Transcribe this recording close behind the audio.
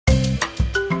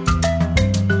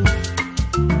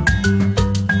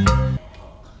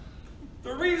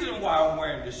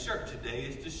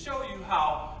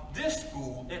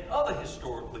School and other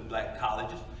historically black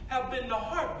colleges have been the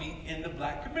heartbeat in the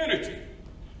black community.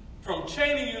 From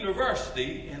Cheyney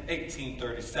University in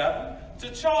 1837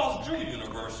 to Charles Drew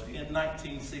University in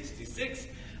 1966,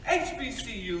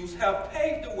 HBCUs have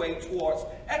paved the way towards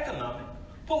economic,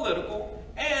 political,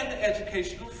 and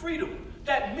educational freedom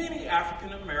that many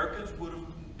African Americans would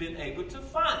have been able to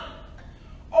find.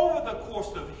 Over the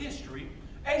course of history,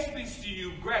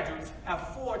 HBCU graduates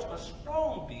have forged a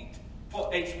strong beat for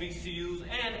HBCUs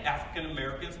and African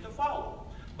Americans to follow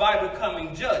by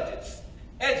becoming judges,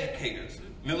 educators,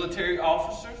 military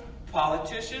officers,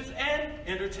 politicians, and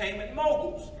entertainment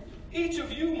moguls. Each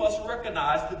of you must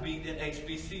recognize the beat in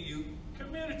HBCU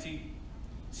community.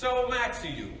 So I'm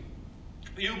asking you,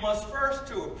 you must first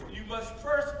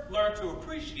learn to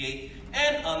appreciate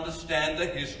and understand the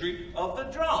history of the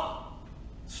drum.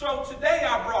 So today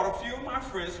I brought a few of my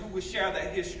friends who will share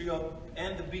that history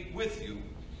and the beat with you.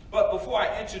 But before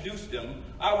I introduce them,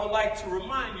 I would like to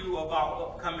remind you of our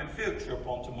upcoming field trip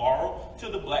on tomorrow to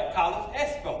the Black College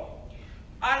Expo.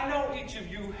 I know each of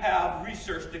you have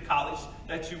researched the college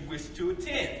that you wish to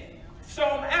attend. So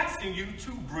I'm asking you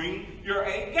to bring your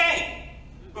A game,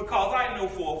 because I know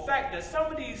for a fact that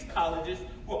some of these colleges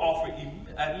will offer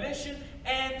admission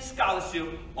and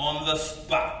scholarship on the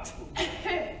spot.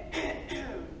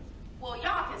 Well,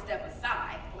 y'all can step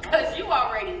aside, because you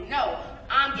already know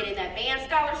I'm getting that band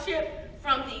scholarship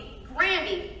from the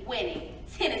Grammy-winning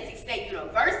Tennessee State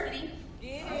University.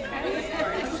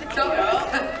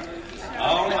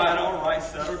 All right,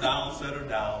 settle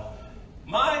down.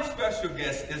 My special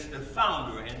guest is the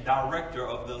founder and director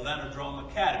of the Atlanta Drum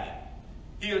Academy.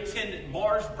 He attended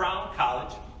Morris Brown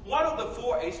College, one of the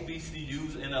 4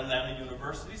 HBCUs in Atlanta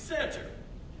University Center.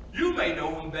 You may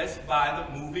know him best by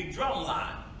the movie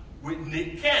Drumline with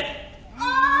Nick Cannon.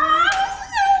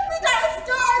 We gotta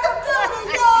start the building,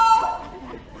 y'all!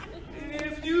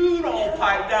 If you don't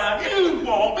pipe down, you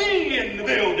won't be in the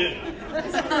building.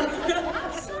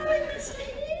 Sorry, Miss Lee.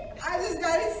 I just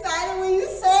got excited when you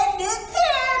said Nick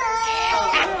Cannon!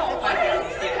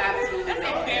 That's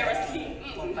embarrassing.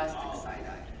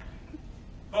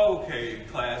 Okay,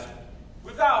 class.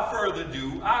 Without further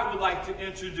ado, I would like to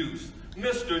introduce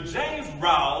Mr. James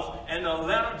Rouse and the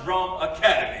Atlanta Drum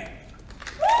Academy.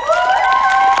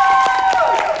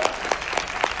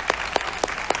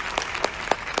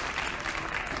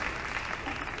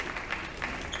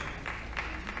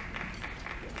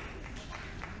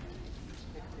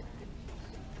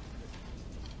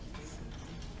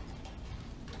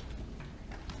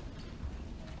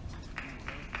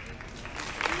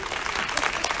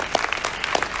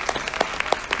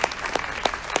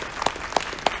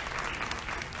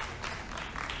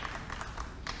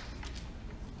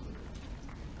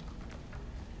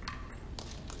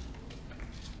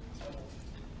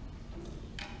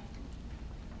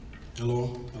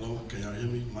 Hello, can y'all hear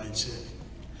me? Mic check.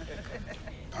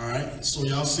 All right, so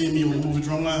y'all see me on the movie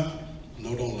Drumline?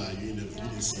 No, don't lie, you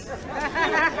didn't see it.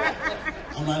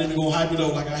 I'm not even gonna hype it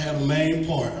up like I had a main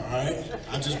part, all right?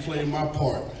 I just played my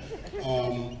part.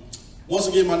 Once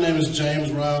again, my name is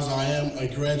James Rouse. I am a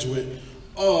graduate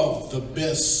of the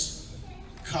best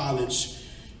college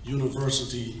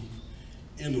university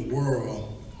in the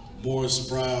world, Morris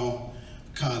Brown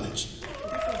College.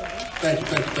 Thank you,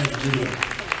 give it up.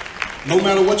 No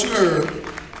matter what you heard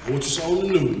or what you saw on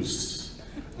the news,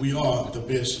 we are the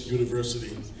best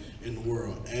university in the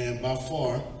world. And by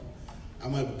far, I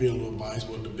might be a little biased,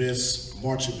 but the best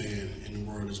marching band in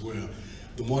the world as well.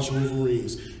 The Marching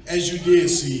Wolverines, as you did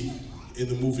see in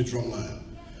the movie Drumline.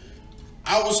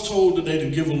 I was told today to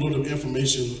give a little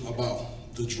information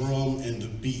about the drum and the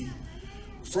beat.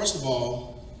 First of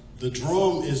all, the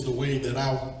drum is the way that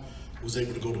I was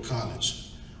able to go to college.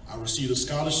 I received a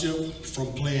scholarship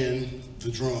from playing the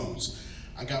drums.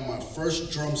 I got my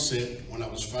first drum set when I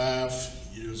was 5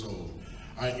 years old.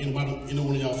 All right, any one of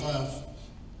y'all 5?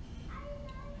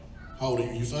 How old are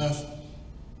you? You 5?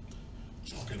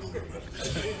 Okay, don't worry about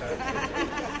it.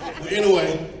 Well,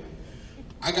 anyway,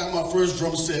 I got my first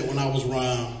drum set when I was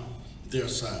around their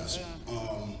size.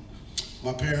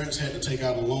 My parents had to take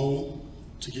out a loan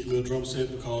to get me a drum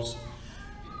set because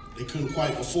they couldn't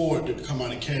quite afford to come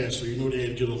out of cash, so you know they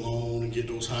had to get a loan and get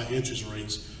those high interest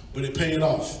rates. But it paid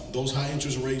off. Those high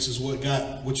interest rates is what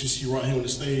got what you see right here on the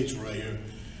stage right here,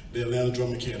 the Atlanta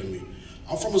Drum Academy.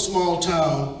 I'm from a small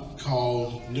town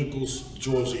called Nichols,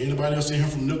 Georgia. Anybody else in here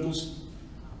from Nichols?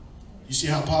 You see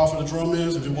how powerful the drum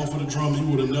is? If it weren't for the drum, you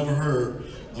would have never heard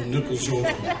of Nichols,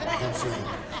 Georgia, where I'm from.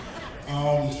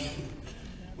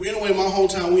 Well, anyway, my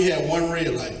hometown, we had one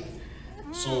red light.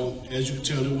 So, as you can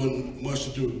tell, there wasn't much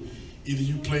to do. Either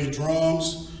you played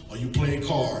drums or you played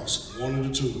cards, one of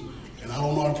the two. And I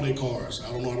don't know how to play cards.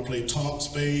 I don't know how to play tonk,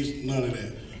 spades, none of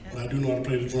that. But I do know how to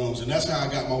play the drums. And that's how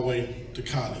I got my way to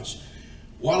college.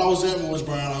 While I was at Morris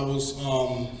Brown,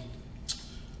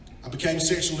 I became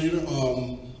section leader.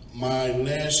 My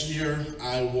last year,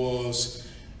 I was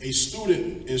a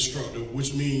student instructor,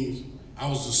 which means I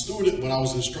was a student, but I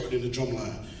was instructing the drum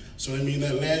line. So that means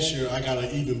that last year, I got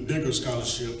an even bigger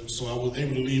scholarship, so I was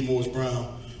able to leave Morris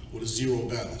Brown with a zero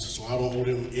balance. So I don't owe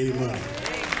them any money.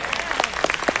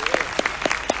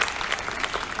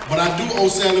 But I do owe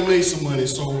Sally Mae some money,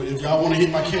 so if y'all want to hit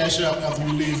my cash out after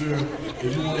we leave here,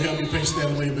 if you want to help me pay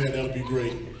Sally Mae back, that'll be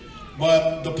great.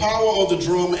 But the power of the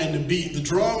drum and the beat, the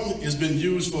drum has been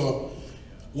used for,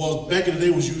 well, back in the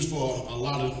day was used for a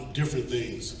lot of different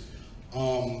things.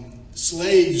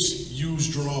 Slaves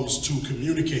used drums to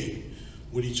communicate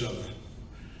with each other.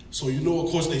 So you know,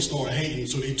 of course, they started hating,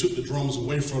 so they took the drums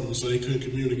away from them so they couldn't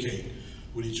communicate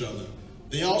with each other.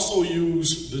 They also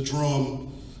used the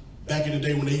drum back in the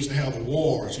day when they used to have the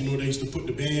wars. You know, they used to put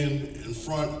the band in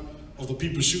front of the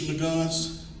people shooting the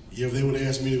guns. Yeah, if they would have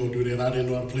asked me to go do that, I didn't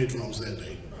know how to play drums that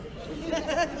day.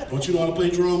 Don't you know how to play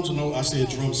drums? No, I said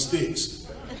drumsticks.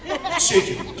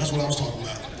 Chicken, that's what I was talking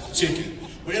about, chicken.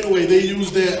 But anyway, they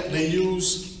used that, they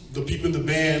used the people in the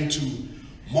band to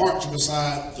march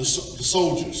beside the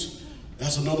soldiers.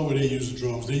 That's another way they use the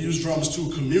drums. They use drums to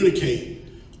communicate,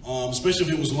 especially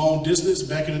if it was long distance.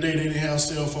 Back in the day, they didn't have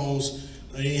cell phones.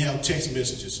 They didn't have text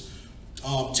messages,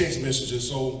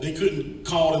 so they couldn't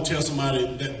call and tell somebody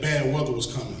that bad weather was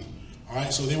coming. All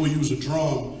right, so they would use a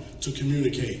drum to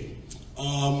communicate.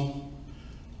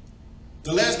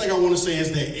 The last thing I want to say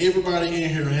is that everybody in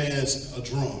here has a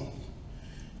drum.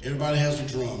 Everybody has a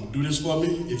drum. Do this for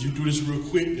me. If you do this real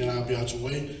quick, then I'll be out your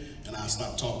way and I'll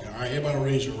stop talking. All right, everybody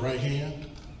raise your right hand.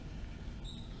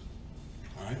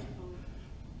 All right.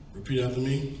 Repeat after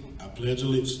me. I pledge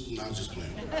allegiance. No, I'm just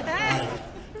playing. All right.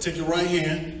 Take your right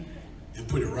hand and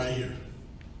put it right here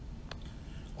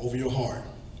over your heart.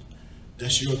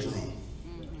 That's your drum.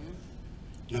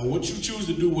 Now, what you choose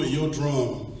to do with your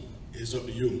drum is up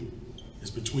to you. It's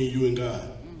between you and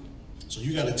God. So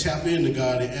you got to tap into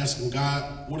God and ask him,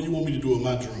 God, what do you want me to do with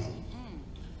my drum?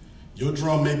 Your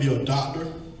drum may be a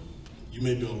doctor. You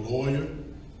may be a lawyer.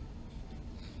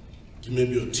 You may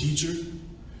be a teacher.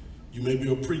 You may be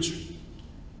a preacher.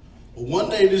 But one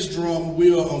day this drum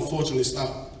will unfortunately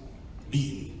stop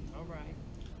beating. All right.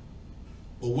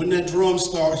 But when that drum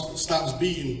stops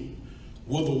beating,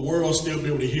 will the world still be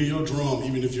able to hear your drum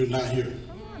even if you're not here?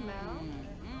 Come on now.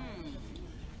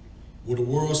 Will the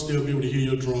world still be able to hear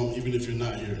your drum even if you're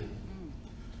not here?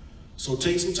 So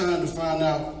take some time to find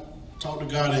out, talk to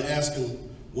God and ask him,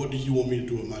 what do you want me to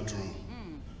do with my drum?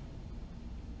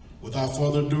 Without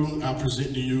further ado, I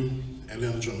present to you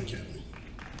Atlanta Drum Academy.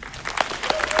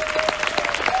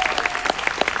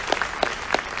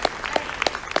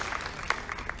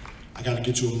 I got to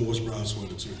get you a Morris Brown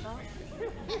sweater too.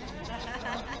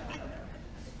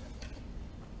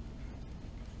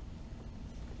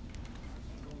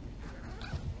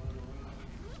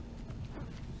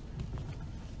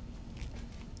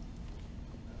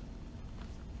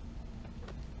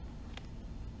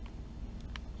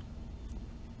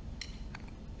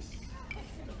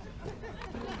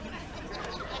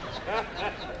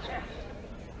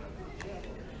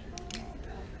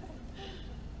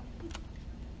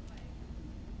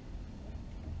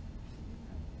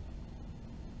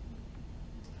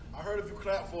 I heard if you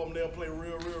clap for them, they'll play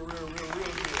real good.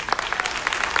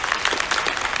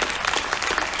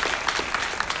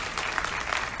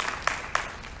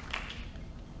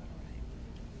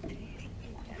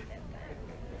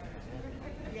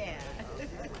 Yeah.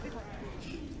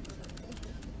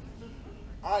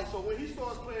 All right, so when he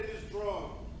starts playing this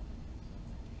drum,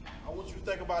 I want you to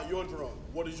think about your drum.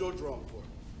 What is your drum for?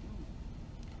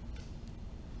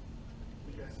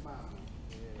 Look at that smile.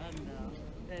 I know.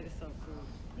 That is so cool.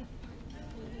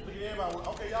 Look at everybody.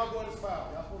 Okay, y'all go ahead and smile.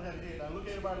 Y'all supposed to have your head down. Look at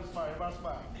everybody and smile. Everybody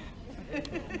smile.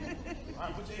 All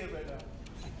right, put your head back down.